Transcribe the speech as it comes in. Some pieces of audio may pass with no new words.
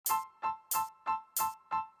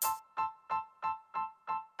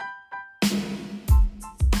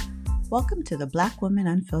Welcome to the Black Women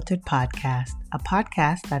Unfiltered podcast, a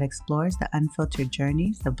podcast that explores the unfiltered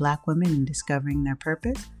journeys of Black women in discovering their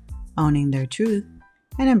purpose, owning their truth,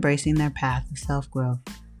 and embracing their path of self-growth.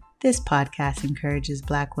 This podcast encourages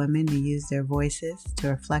Black women to use their voices to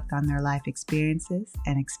reflect on their life experiences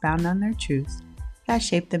and expound on their truths that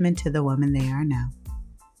shape them into the woman they are now.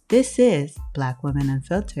 This is Black Women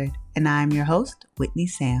Unfiltered, and I am your host, Whitney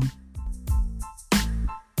Sam.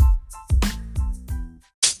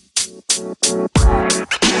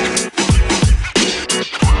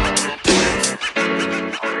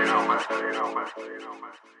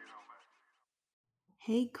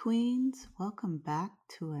 Hey Queens, welcome back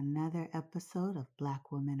to another episode of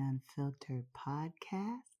Black Women Unfiltered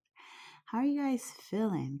podcast. How are you guys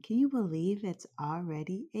feeling? Can you believe it's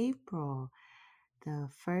already April? The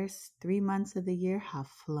first 3 months of the year have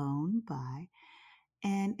flown by.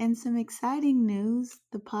 And in some exciting news,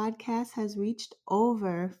 the podcast has reached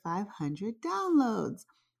over 500 downloads.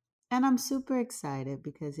 And I'm super excited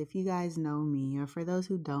because if you guys know me, or for those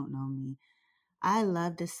who don't know me, I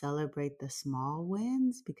love to celebrate the small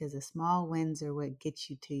wins because the small wins are what get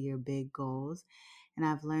you to your big goals. And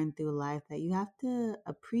I've learned through life that you have to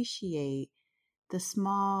appreciate the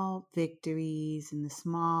small victories and the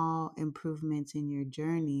small improvements in your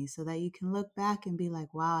journey so that you can look back and be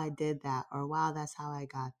like, wow, I did that, or wow, that's how I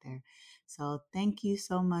got there. So thank you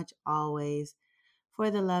so much always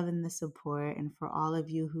for the love and the support, and for all of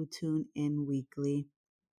you who tune in weekly.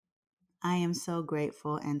 I am so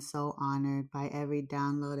grateful and so honored by every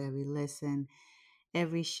download, every listen,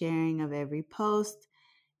 every sharing of every post.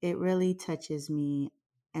 It really touches me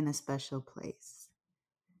in a special place.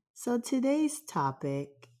 So today's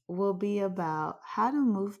topic will be about how to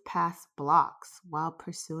move past blocks while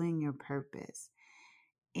pursuing your purpose.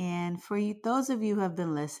 And for you, those of you who have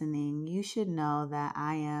been listening, you should know that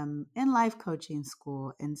I am in life coaching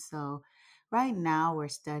school. And so right now we're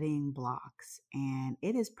studying blocks, and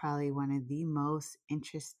it is probably one of the most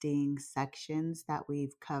interesting sections that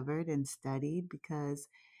we've covered and studied because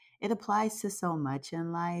it applies to so much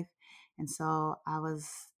in life. And so I was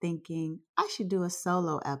thinking I should do a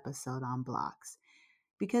solo episode on blocks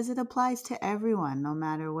because it applies to everyone, no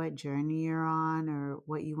matter what journey you're on or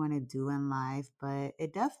what you want to do in life. But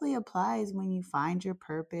it definitely applies when you find your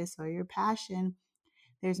purpose or your passion.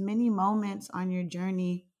 There's many moments on your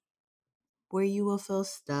journey where you will feel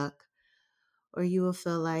stuck, or you will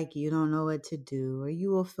feel like you don't know what to do, or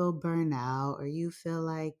you will feel burnt out, or you feel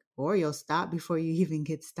like, or you'll stop before you even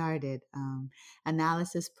get started.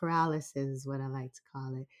 Analysis paralysis is what I like to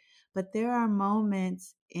call it. But there are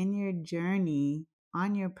moments in your journey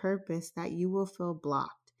on your purpose that you will feel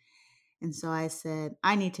blocked. And so I said,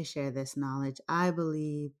 I need to share this knowledge. I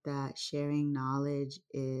believe that sharing knowledge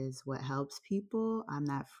is what helps people. I'm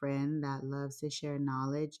that friend that loves to share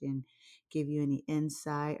knowledge and give you any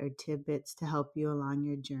insight or tidbits to help you along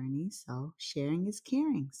your journey. So sharing is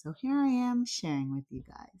caring. So here I am sharing with you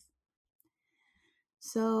guys.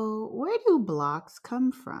 So where do blocks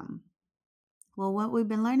come from? Well, what we've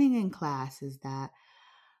been learning in class is that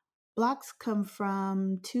blocks come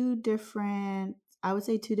from two different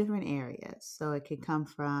areas. So it could come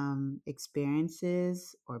from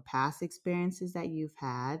experiences or past experiences that you've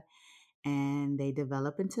had, and they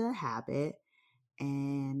develop into a habit.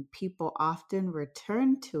 And people often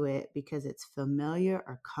return to it because it's familiar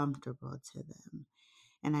or comfortable to them.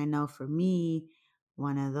 And I know for me,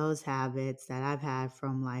 one of those habits that I've had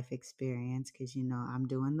from life experience, because I'm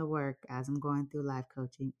doing the work as I'm going through life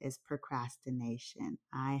coaching, is procrastination.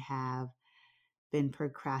 I have been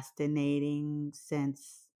procrastinating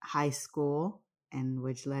since high school, and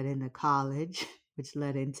which led into college, which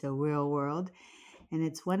led into real world. And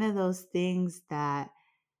it's one of those things that,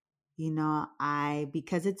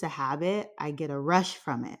 because it's a habit, I get a rush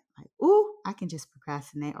from it. Like, ooh, I can just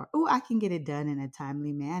procrastinate, or ooh, I can get it done in a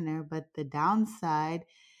timely manner. But the downside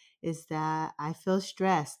is that I feel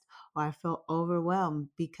stressed, or I feel overwhelmed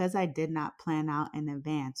because I did not plan out in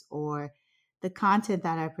advance, or the content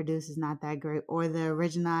that I produce is not that great, or the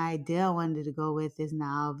original idea I wanted to go with is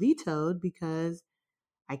now vetoed because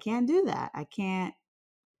I can't do that. I can't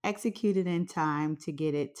execute it in time to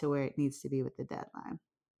get it to where it needs to be with the deadline.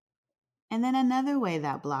 And then another way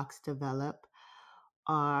that blocks develop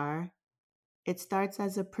are it starts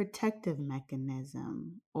as a protective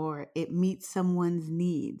mechanism, or it meets someone's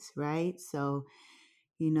needs, right? So,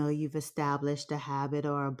 you've established a habit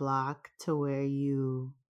or a block to where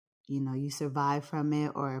you survive from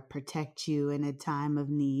it or protect you in a time of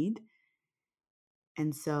need.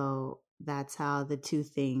 And so that's how the two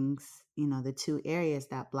things, the two areas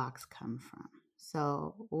that blocks come from.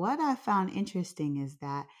 So what I found interesting is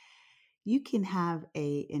that you can have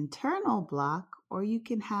a internal block or you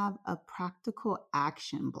can have a practical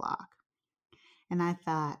action block. And I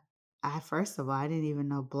thought, first of all, I didn't even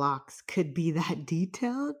know blocks could be that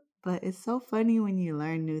detailed, but it's so funny when you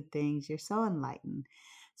learn new things. You're so enlightened.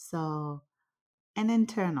 So, an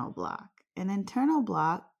internal block. An internal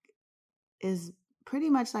block is pretty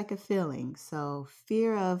much like a feeling. So,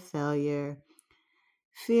 fear of failure,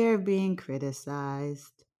 fear of being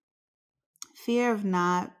criticized, fear of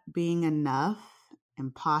not being enough,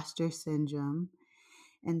 imposter syndrome.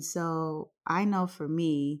 And so I know for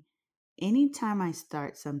me, anytime I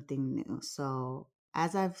start something new, so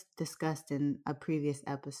as I've discussed in a previous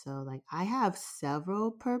episode, like I have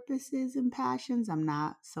several purposes and passions. I'm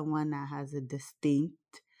not someone that has a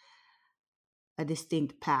distinct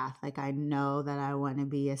path. Like I know that I want to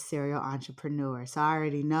be a serial entrepreneur. So I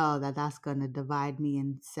already know that that's going to divide me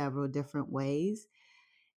in several different ways.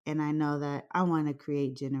 And I know that I want to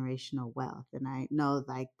create generational wealth. And I know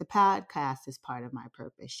like the podcast is part of my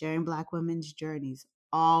purpose. Sharing Black women's journeys,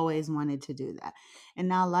 always wanted to do that. And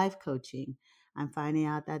now life coaching, I'm finding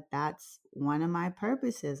out that that's one of my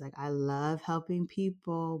purposes. Like I love helping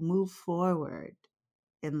people move forward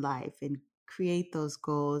in life and create those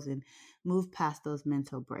goals and move past those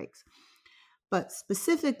mental breaks. But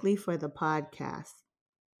specifically for the podcast,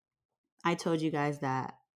 I told you guys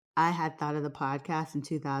that I had thought of the podcast in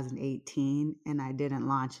 2018 and I didn't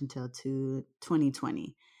launch until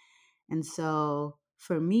 2020. And so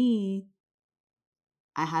for me,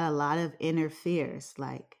 I had a lot of inner fears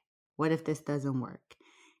like, what if this doesn't work?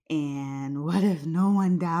 And what if no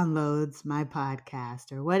one downloads my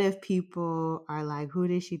podcast? Or what if people are like, who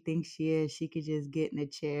does she think she is? She could just get in a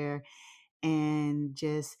chair and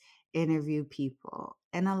just interview people.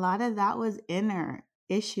 And a lot of that was inner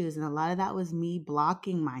issues, and a lot of that was me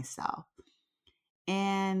blocking myself.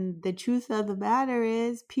 And the truth of the matter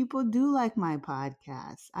is, people do like my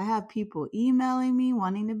podcast. I have people emailing me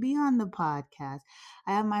wanting to be on the podcast.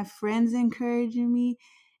 I have my friends encouraging me.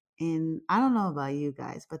 And I don't know about you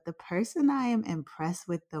guys, but the person I am impressed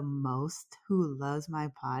with the most who loves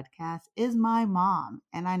my podcast is my mom.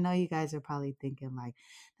 And I know you guys are probably thinking, like,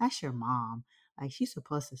 that's your mom. Like, she's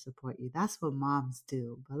supposed to support you. That's what moms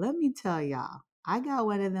do. But let me tell y'all, I got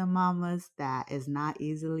one of them mamas that is not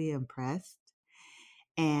easily impressed.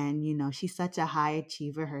 And, she's such a high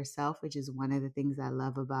achiever herself, which is one of the things I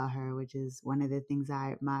love about her, which is one of the things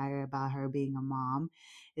I admire about her being a mom,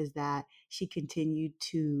 is that she continued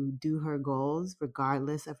to do her goals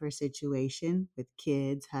regardless of her situation with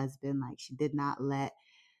kids, husband. Like she did not let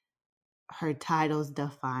her titles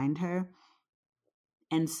define her.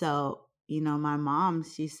 And so, my mom,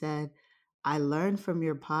 she said, I learned from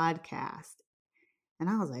your podcast. And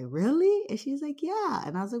I was like, really? And she's like, yeah.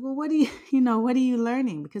 And I was like, well, what do you, what are you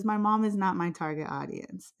learning? Because my mom is not my target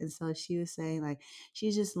audience. And so she was saying like,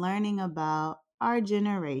 she's just learning about our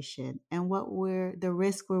generation and the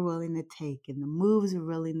risk we're willing to take and the moves we're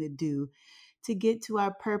willing to do to get to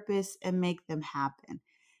our purpose and make them happen.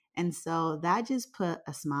 And so that just put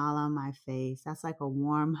a smile on my face. That's like a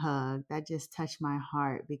warm hug. That just touched my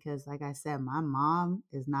heart because, like I said, my mom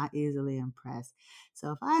is not easily impressed.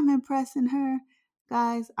 So if I'm impressing her,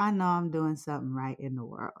 guys, I know I'm doing something right in the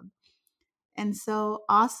world. And so,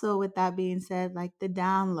 also with that being said, like the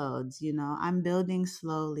downloads, I'm building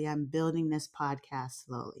slowly. I'm building this podcast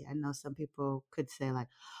slowly. I know some people could say like,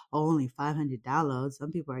 oh, only 500 downloads.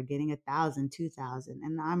 Some people are getting 1,000, 2,000.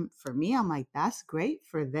 And for me, I'm like, that's great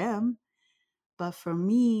for them. But for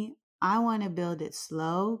me, I want to build it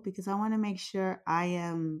slow because I want to make sure I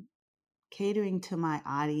am catering to my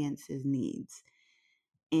audience's needs.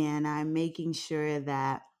 And I'm making sure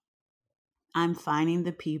that I'm finding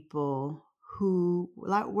the people who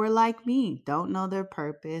were like me, don't know their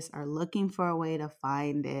purpose, are looking for a way to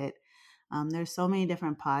find it. There's so many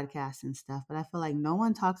different podcasts and stuff, but I feel like no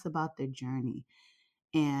one talks about their journey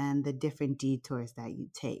and the different detours that you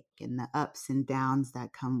take and the ups and downs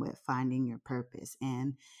that come with finding your purpose.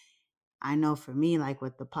 And I know for me, like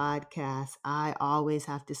with the podcast, I always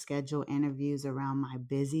have to schedule interviews around my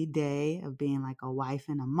busy day of being like a wife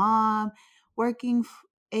and a mom, working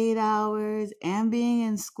 8 hours and being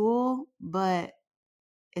in school. But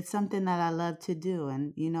it's something that I love to do.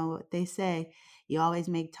 And you know what they say, you always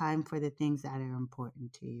make time for the things that are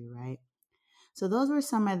important to you, right? So those were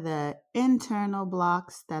some of the internal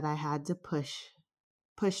blocks that I had to push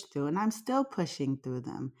through, and I'm still pushing through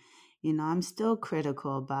them. I'm still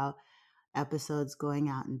critical about episodes going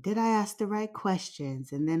out and did I ask the right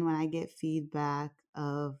questions? And then when I get feedback,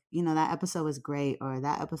 of, that episode was great, or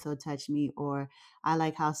that episode touched me, or I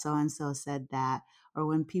like how so and so said that, or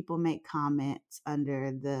when people make comments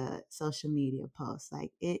under the social media posts,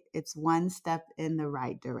 like it's one step in the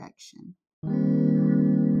right direction.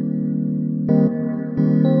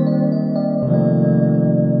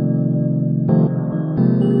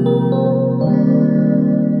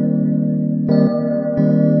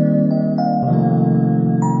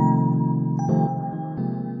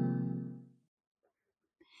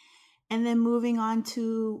 And then moving on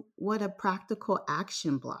to what a practical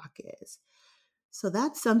action block is. So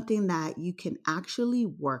that's something that you can actually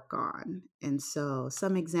work on. And so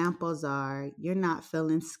some examples are you're not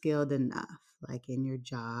feeling skilled enough, like in your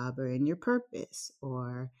job or in your purpose.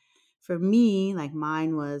 Or for me, like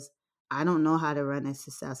mine was, I don't know how to run a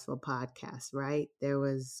successful podcast, right? There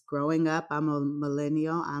was growing up, I'm a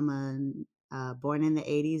millennial. I'm born in the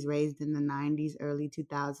 80s, raised in the 90s, early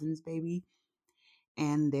 2000s, baby.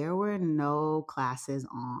 And there were no classes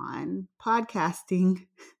on podcasting.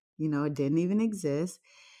 It didn't even exist.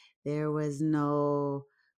 There was no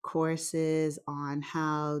courses on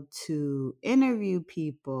how to interview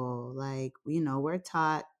people. Like, we're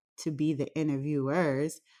taught to be the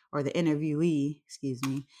interviewers or the interviewee, excuse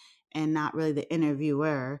me, and not really the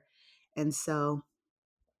interviewer. And so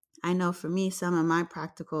I know for me, some of my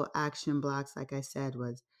practical action blocks, like I said,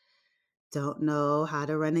 was don't know how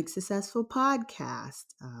to run a successful podcast,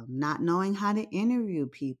 not knowing how to interview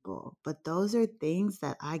people. But those are things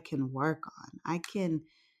that I can work on. I can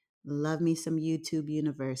love me some YouTube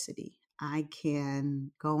University. I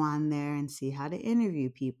can go on there and see how to interview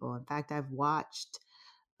people. In fact, I've watched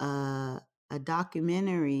a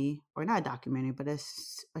documentary, or not a documentary, but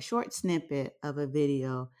a short snippet of a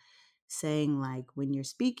video saying, like, when you're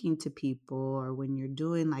speaking to people or when you're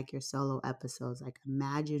doing like your solo episodes, like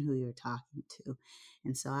imagine who you're talking to.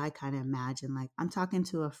 And so I kind of imagine like I'm talking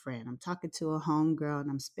to a friend, I'm talking to a homegirl,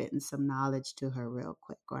 and I'm spitting some knowledge to her real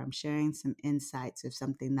quick, or I'm sharing some insights of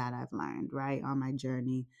something that I've learned, right, on my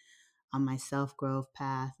journey, on my self-growth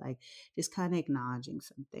path, like just kind of acknowledging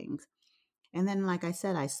some things. And then, like I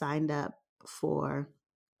said, I signed up for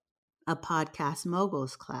a podcast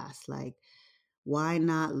moguls class. Like, why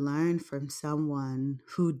not learn from someone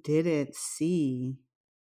who didn't see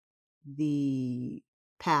the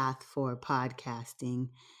path for podcasting?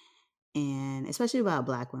 And especially about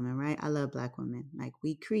Black women, right? I love Black women. Like,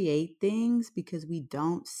 we create things because we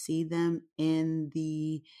don't see them in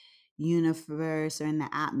the universe or in the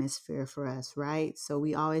atmosphere for us, right? So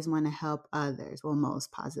we always want to help others. Well,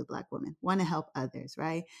 most positive Black women want to help others,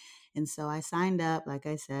 right? And so I signed up, like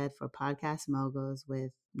I said, for Podcast Moguls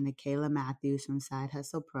with Nicaila Matthews from Side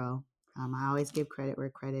Hustle Pro. I always give credit where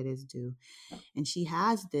credit is due. And she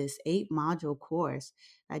has this 8-module course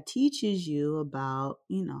that teaches you about,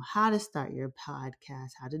 how to start your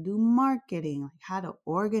podcast, how to do marketing, like how to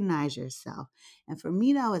organize yourself. And for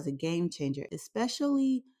me, that was a game changer,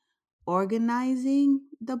 especially organizing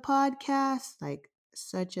the podcast, like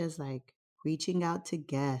such as like reaching out to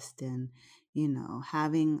guests and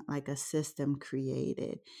having like a system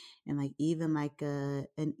created, and like even like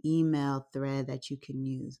an email thread that you can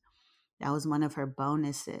use. That was one of her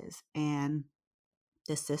bonuses. And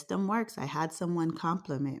the system works. I had someone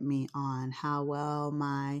compliment me on how well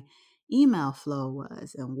my email flow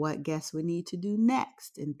was and what guests would need to do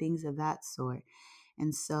next and things of that sort.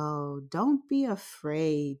 And so don't be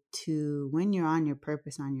afraid to, when you're on your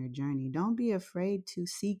purpose, on your journey, don't be afraid to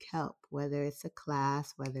seek help, whether it's a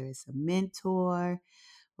class, whether it's a mentor,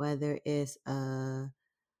 whether it's a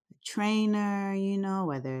trainer,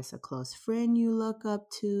 whether it's a close friend you look up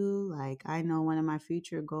to. Like, I know one of my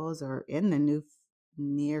future goals, or in the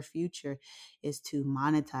near future, is to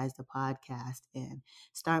monetize the podcast and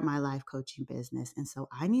start my life coaching business. And so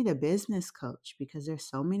I need a business coach because there's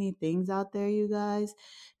so many things out there, you guys,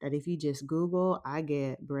 that if you just Google, I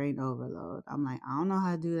get brain overload. I'm like, I don't know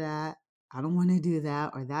how to do that. I don't want to do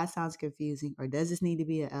that, or that sounds confusing, or does this need to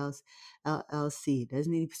be a LLC? Does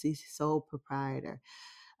it need to be sole proprietor?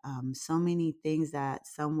 So many things that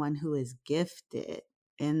someone who is gifted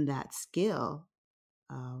in that skill,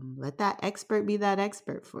 let that expert be that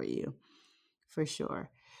expert for you, for sure.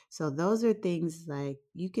 So those are things like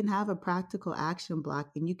you can have a practical action block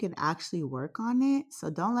and you can actually work on it. So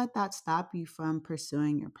don't let that stop you from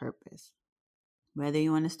pursuing your purpose. Whether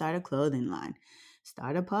you want to start a clothing line,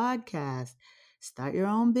 start a podcast, start your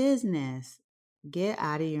own business, get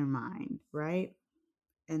out of your mind, right?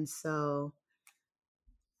 And so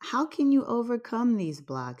how can you overcome these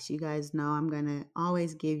blocks? You guys know I'm going to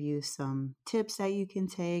always give you some tips that you can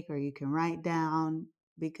take or you can write down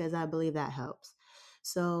because I believe that helps.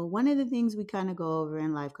 So, one of the things we kind of go over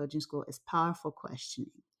in life coaching school is powerful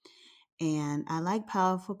questioning. And I like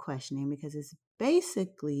powerful questioning because it's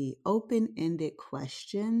basically open ended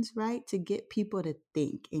questions, right? To get people to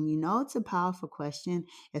think. And you know, it's a powerful question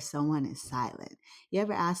if someone is silent. You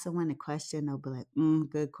ever ask someone a question, they'll be like,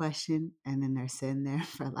 good question. And then they're sitting there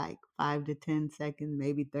for like 5 to 10 seconds,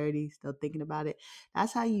 maybe 30, still thinking about it.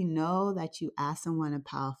 That's how you know that you ask someone a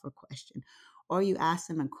powerful question, or you ask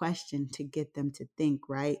them a question to get them to think,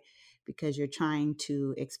 right? Because you're trying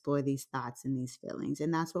to explore these thoughts and these feelings.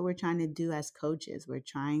 And that's what we're trying to do as coaches. We're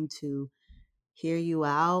trying to hear you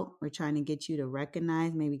out. We're trying to get you to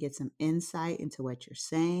recognize, maybe get some insight into what you're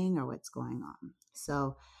saying or what's going on.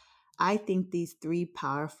 So I think these three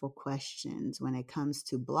powerful questions when it comes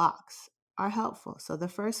to blocks are helpful. So the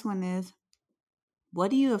first one is,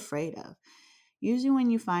 what are you afraid of? Usually, when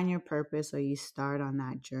you find your purpose or you start on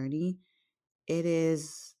that journey, it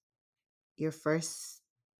is your first,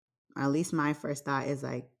 or at least my first thought is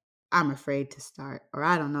like, I'm afraid to start, or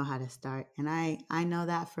I don't know how to start. And I know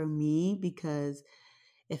that for me, because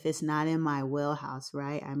if it's not in my wheelhouse,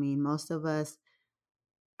 right? I mean, most of us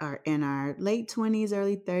are in our late 20s,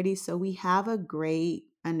 early 30s. So we have a great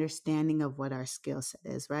understanding of what our skill set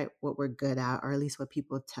is, right? What we're good at, or at least what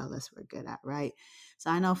people tell us we're good at, right? So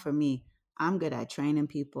I know for me, I'm good at training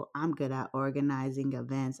people. I'm good at organizing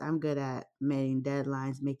events. I'm good at meeting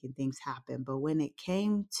deadlines, making things happen. But when it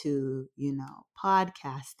came to,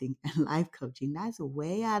 podcasting and life coaching, that's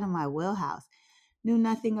way out of my wheelhouse. Knew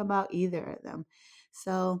nothing about either of them.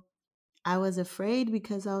 So I was afraid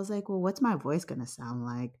because I was like, well, what's my voice going to sound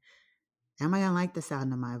like? Am I going to like the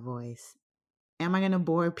sound of my voice? Am I going to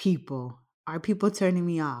bore people? Are people turning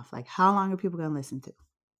me off? Like, how long are people going to listen to?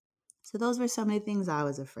 So those were some of the things I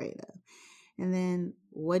was afraid of. And then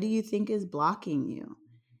what do you think is blocking you?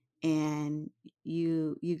 And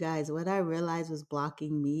you guys, what I realized was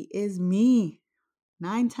blocking me is me.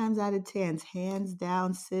 9 times out of 10, hands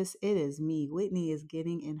down, sis, it is me. Whitney is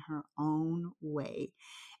getting in her own way.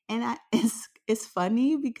 And it's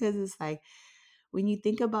funny because it's like when you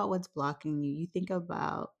think about what's blocking you, you think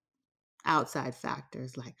about outside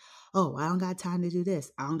factors like, oh, I don't got time to do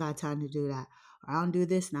this. I don't got time to do that. Or I don't do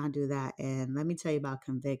this and I do that. And let me tell you about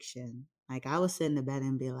conviction. Like I would sit in the bed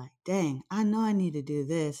and be like, dang, I know I need to do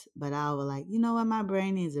this. But I would like, you know what? My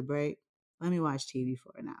brain needs a break. Let me watch TV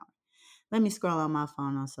for an hour. Let me scroll on my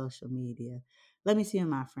phone on social media. Let me see what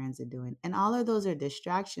my friends are doing. And all of those are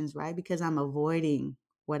distractions, right? Because I'm avoiding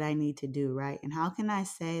what I need to do, right? And how can I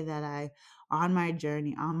say that I on my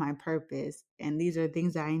journey, on my purpose, and these are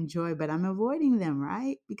things I enjoy, but I'm avoiding them,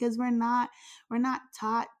 right? Because we're not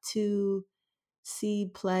taught to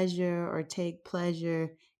see pleasure or take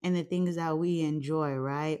pleasure in the things that we enjoy,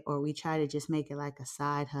 right? Or we try to just make it like a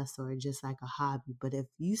side hustle or just like a hobby. But if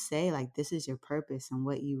you say like this is your purpose and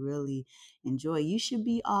what you really enjoy, you should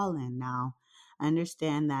be all in. Now, I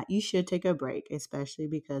understand that you should take a break, especially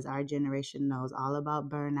because our generation knows all about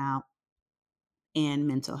burnout and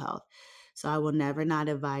mental health. So I will never not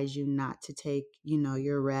advise you not to take,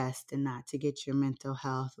 your rest and not to get your mental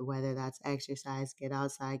health, whether that's exercise, get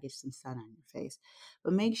outside, get some sun on your face.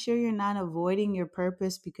 But make sure you're not avoiding your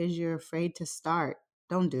purpose because you're afraid to start.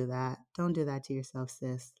 Don't do that. Don't do that to yourself,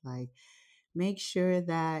 sis. Like, make sure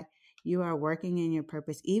that you are working in your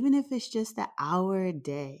purpose, even if it's just an hour a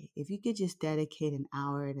day. If you could just dedicate an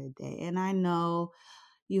hour a day. And I know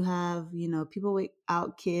you have, people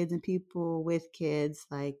without kids and people with kids.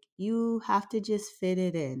 Like, you have to just fit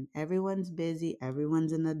it in. Everyone's busy,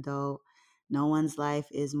 everyone's an adult. No one's life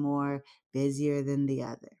is more busier than the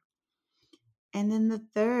other. And then the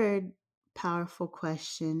third powerful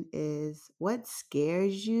question is, what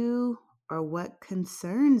scares you or what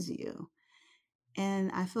concerns you? And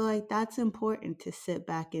I feel like that's important to sit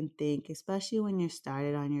back and think, especially when you're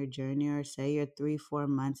started on your journey, or say you're 3, 4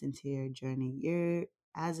 months into your journey. You're,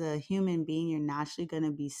 as a human being, you're naturally going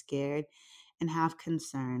to be scared and have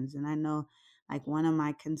concerns. And I know, like, one of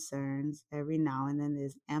my concerns every now and then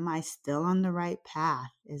is, am I still on the right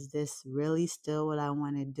path? Is this really still what I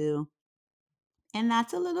want to do? And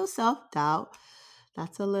that's a little self doubt.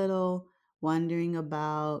 That's a little wondering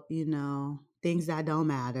about, things that don't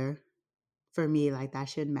matter for me. Like, that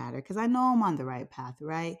shouldn't matter because I know I'm on the right path,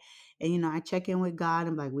 right? And I check in with God.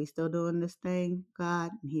 I'm like, we still doing this thing, God?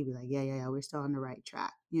 And he'd be like, yeah, yeah, yeah, we're still on the right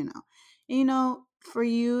track. And for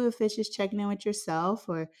you, if it's just checking in with yourself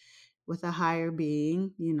or with a higher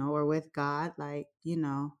being, or with God, like,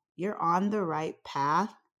 you're on the right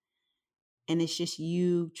path, and it's just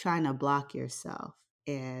you trying to block yourself.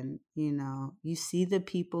 And you see the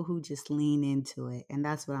people who just lean into it, and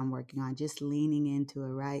that's what I'm working on, just leaning into it,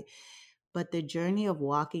 right? But the journey of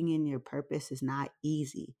walking in your purpose is not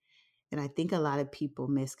easy. And I think a lot of people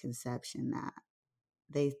misconception that.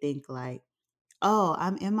 They think like, oh,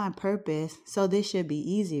 I'm in my purpose, so this should be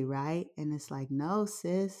easy, right? And it's like, no,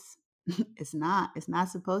 sis, it's not. It's not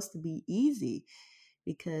supposed to be easy,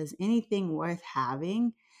 because anything worth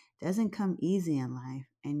having doesn't come easy in life.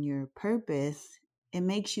 And your purpose, it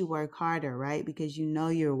makes you work harder, right? Because you know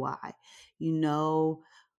your why. You know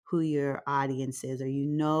who your audience is, or you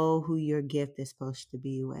know who your gift is supposed to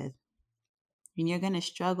be with. And you're going to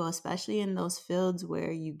struggle, especially in those fields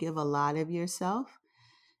where you give a lot of yourself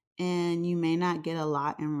and you may not get a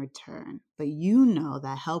lot in return. But you know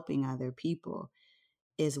that helping other people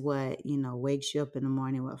is what, wakes you up in the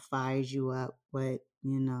morning, what fires you up, what,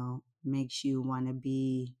 makes you want to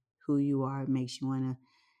be who you are, makes you want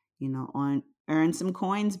to, earn some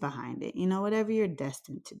coins behind it, whatever you're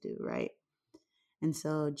destined to do, right? And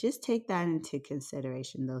so just take that into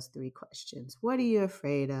consideration, those three questions. What are you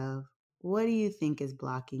afraid of? What do you think is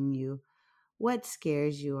blocking you? What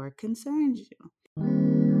scares you or concerns you?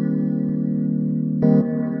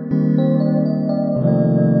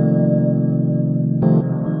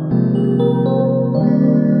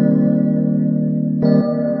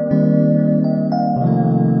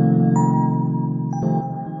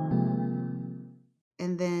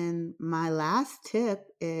 And then my last tip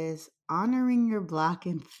is honoring your block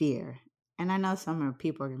and fear. And I know some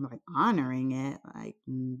people are going to be like, honoring it, like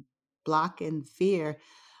block and fear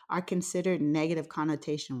are considered negative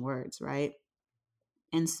connotation words, right?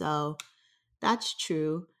 And so that's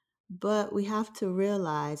true. But we have to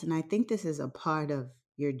realize, and I think this is a part of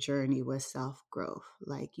your journey with self growth,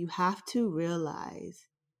 like you have to realize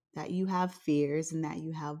that you have fears and that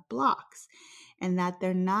you have blocks and that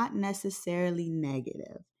they're not necessarily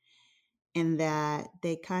negative, and that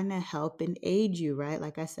they kind of help and aid you, right?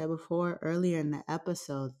 Like I said before earlier in the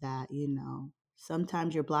episode, that,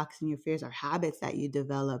 sometimes your blocks and your fears are habits that you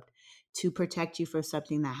developed to protect you from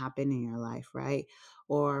something that happened in your life, right?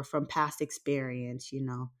 Or from past experience,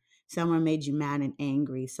 someone made you mad and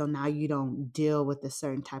angry. So now you don't deal with a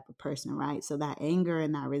certain type of person, right? So that anger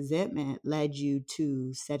and that resentment led you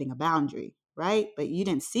to setting a boundary, right? But you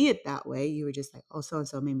didn't see it that way. You were just like, oh, so and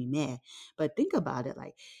so made me mad. But think about it,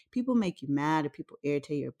 like, people make you mad, or people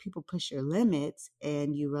irritate you, or people push your limits,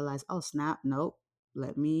 and you realize, oh snap, nope,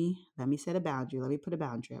 let me set a boundary. Let me put a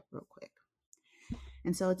boundary up real quick.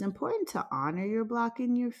 And so it's important to honor your block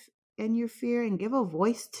and your fear and give a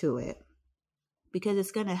voice to it, because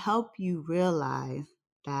it's going to help you realize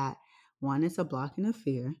that, one, it's a block and a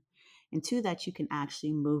fear, and two, that you can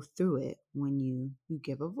actually move through it when you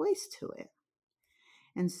give a voice to it.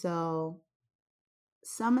 And so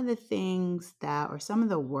some of the things that, or some of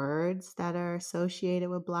the words that are associated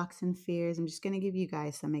with blocks and fears, I'm just going to give you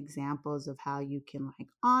guys some examples of how you can like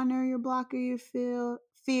honor your block or your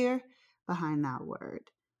fear behind that word.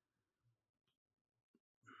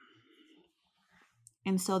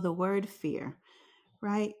 And so the word fear,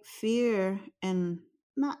 right? Fear, and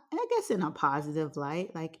not, I guess in a positive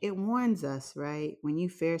light, like it warns us, right? When you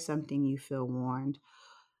fear something, you feel warned.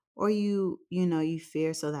 Or you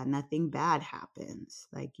fear so that nothing bad happens.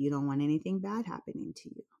 Like you don't want anything bad happening to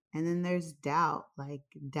you. And then there's doubt. Like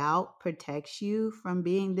doubt protects you from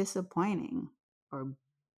being disappointing or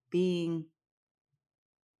being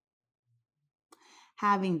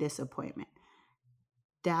having disappointment.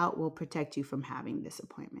 Doubt will protect you from having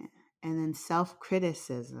disappointment. And then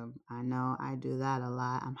self-criticism. I know I do that a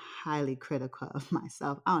lot. I'm highly critical of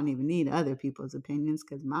myself. I don't even need other people's opinions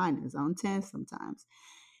because mine is on 10 sometimes.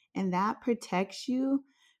 And that protects you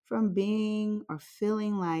from being or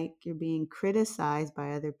feeling like you're being criticized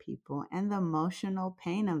by other people, and the emotional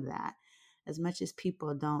pain of that. As much as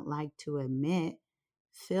people don't like to admit,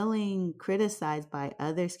 feeling criticized by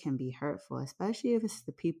others can be hurtful, especially if it's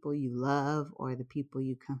the people you love or the people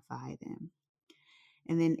you confide in.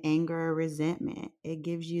 And then anger or resentment, it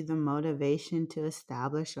gives you the motivation to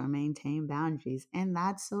establish or maintain boundaries. And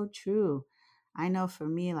that's so true. I know for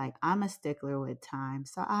me, like I'm a stickler with time.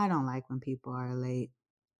 So I don't like when people are late,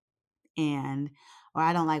 or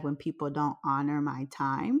I don't like when people don't honor my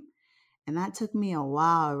time. And that took me a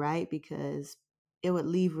while, right? Because it would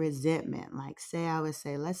leave resentment. Like say I would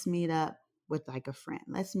say, let's meet up with like a friend.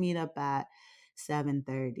 Let's meet up at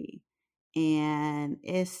 7:30. And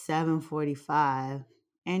it's 7:45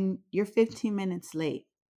 and you're 15 minutes late.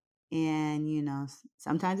 And,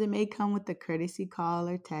 sometimes it may come with a courtesy call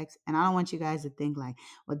or text. And I don't want you guys to think like,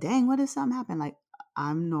 well, dang, what if something happened? Like,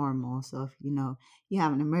 I'm normal. So if, you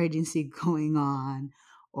have an emergency going on,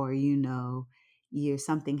 or,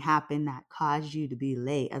 something happened that caused you to be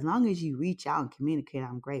late. As long as you reach out and communicate,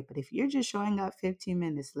 I'm great. But if you're just showing up 15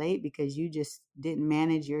 minutes late because you just didn't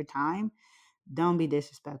manage your time, don't be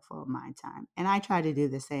disrespectful of my time. And I try to do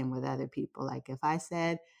the same with other people. Like if I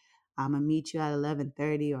said I'm gonna meet you at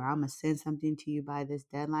 11:30 or I'm gonna send something to you by this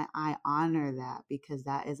deadline, I honor that because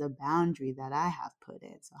that is a boundary that I have put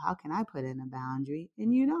in. So how can I put in a boundary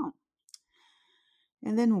and you don't?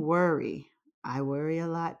 And then worry. I worry a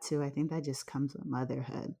lot too. I think that just comes with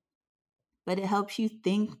motherhood. But it helps you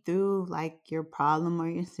think through like your problem or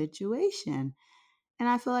your situation. And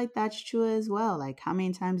I feel like that's true as well. Like, how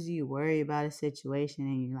many times do you worry about a situation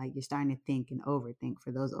and you're starting to think and overthink?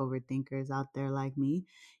 For those overthinkers out there like me,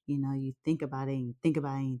 you think about it and you think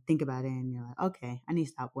about it and you think about it, and you're like, okay, I need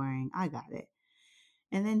to stop worrying. I got it.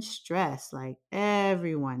 And then stress, like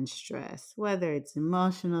everyone's stress, whether it's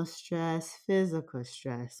emotional stress, physical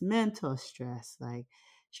stress, mental stress, like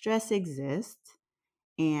stress exists.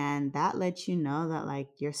 And that lets you know that like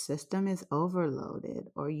your system is overloaded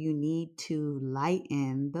or you need to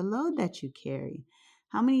lighten the load that you carry.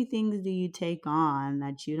 How many things do you take on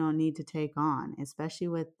that you don't need to take on, especially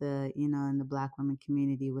with in the Black women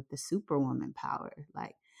community with the superwoman power?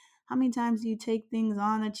 Like, how many times do you take things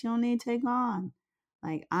on that you don't need to take on?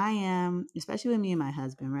 Like, I am, especially with me and my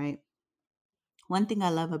husband, right? One thing I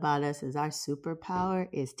love about us is our superpower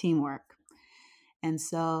is teamwork. And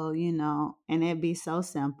so, and it'd be so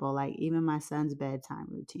simple, like even my son's bedtime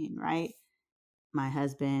routine, right? My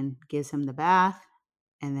husband gives him the bath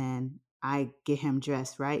and then I get him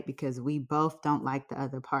dressed, right? Because we both don't like the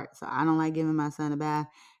other part. So I don't like giving my son a bath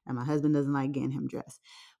and my husband doesn't like getting him dressed.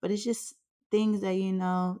 But it's just things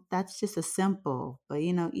that, that's just a simple. But,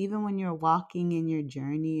 even when you're walking in your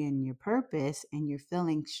journey and your purpose and you're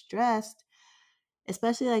feeling stressed,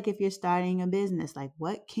 especially like if you're starting a business, like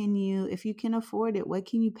what can you, if you can afford it, what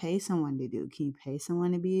can you pay someone to do? Can you pay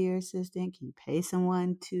someone to be your assistant? Can you pay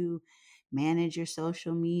someone to manage your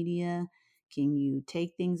social media? Can you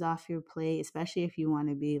take things off your plate? Especially if you want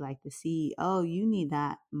to be like the CEO, you need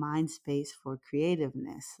that mind space for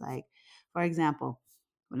creativeness. Like, for example,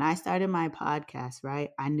 when I started my podcast,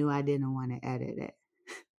 right, I knew I didn't want to edit it.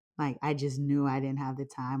 Like I just knew I didn't have the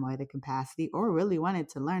time or the capacity or really wanted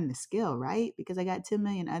to learn the skill, right? Because I got 10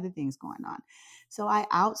 million other things going on. So I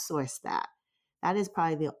outsourced that. That is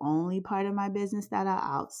probably the only part of my business that I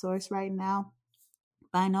outsource right now.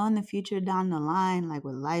 But I know in the future down the line, like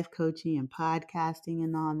with life coaching and podcasting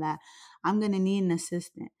and all that, I'm going to need an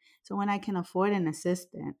assistant. So when I can afford an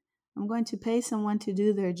assistant, I'm going to pay someone to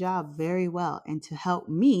do their job very well and to help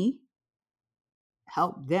me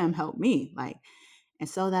help them help me. Like, and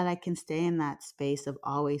so that I can stay in that space of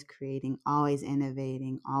always creating, always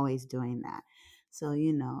innovating, always doing that. So,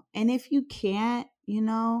 and if you can't,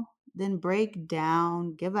 then break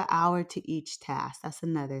down, give an hour to each task. That's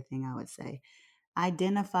another thing I would say.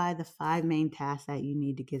 Identify the 5 main tasks that you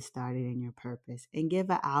need to get started in your purpose and give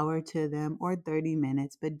an hour to them or 30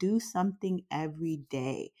 minutes, but do something every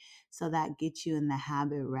day. So that gets you in the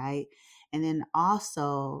habit, right? And then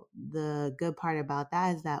also, the good part about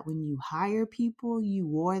that is that when you hire people, you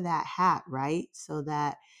wore that hat, right? So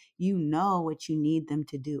that you know what you need them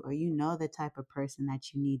to do, or you know the type of person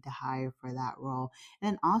that you need to hire for that role.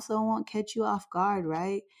 And also, it won't catch you off guard,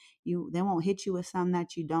 right? They won't hit you with something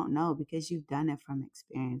that you don't know because you've done it from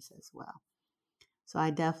experience as well. So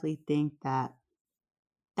I definitely think that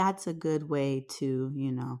that's a good way to,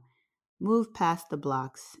 move past the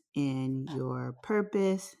blocks in your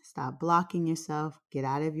purpose, stop blocking yourself, get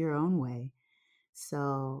out of your own way.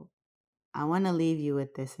 So I want to leave you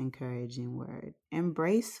with this encouraging word.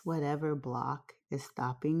 Embrace whatever block is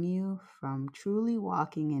stopping you from truly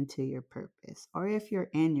walking into your purpose, or if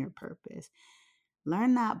you're in your purpose.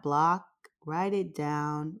 Learn that block, write it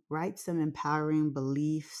down, write some empowering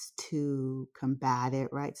beliefs to combat it,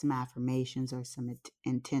 write some affirmations or some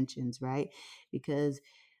intentions, right? Because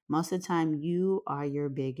most of the time you are your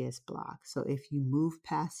biggest block. So if you move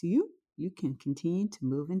past you, you can continue to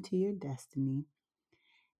move into your destiny.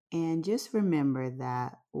 And just remember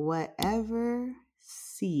that whatever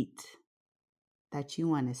seat that you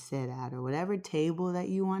want to sit at or whatever table that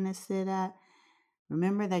you want to sit at,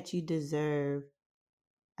 remember that you deserve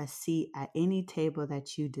a seat at any table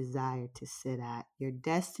that you desire to sit at. Your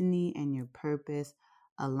destiny and your purpose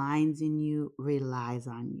aligns in you, relies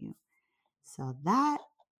on you. So that,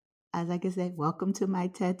 as I can say, welcome to my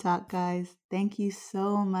TED Talk, guys. Thank you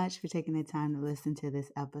so much for taking the time to listen to this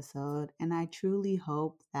episode. And I truly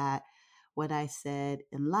hope that what I said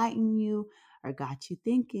enlightened you or got you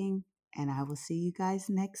thinking. And I will see you guys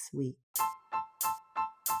next week.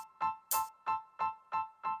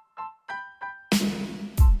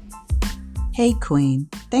 Hey Queen,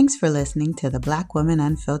 thanks for listening to the Black Women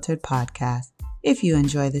Unfiltered podcast. If you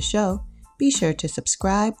enjoy the show, be sure to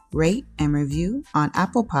subscribe, rate, and review on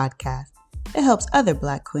Apple Podcasts. It helps other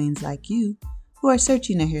Black queens like you who are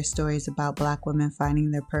searching to hear stories about Black women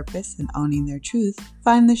finding their purpose and owning their truth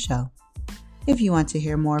find the show. If you want to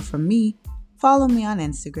hear more from me, follow me on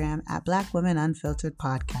Instagram at Black Women Unfiltered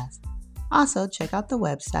Podcast. Also, check out the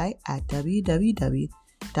website at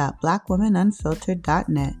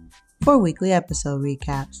www.blackwomenunfiltered.net for weekly episode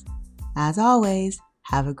recaps. As always,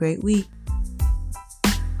 have a great week.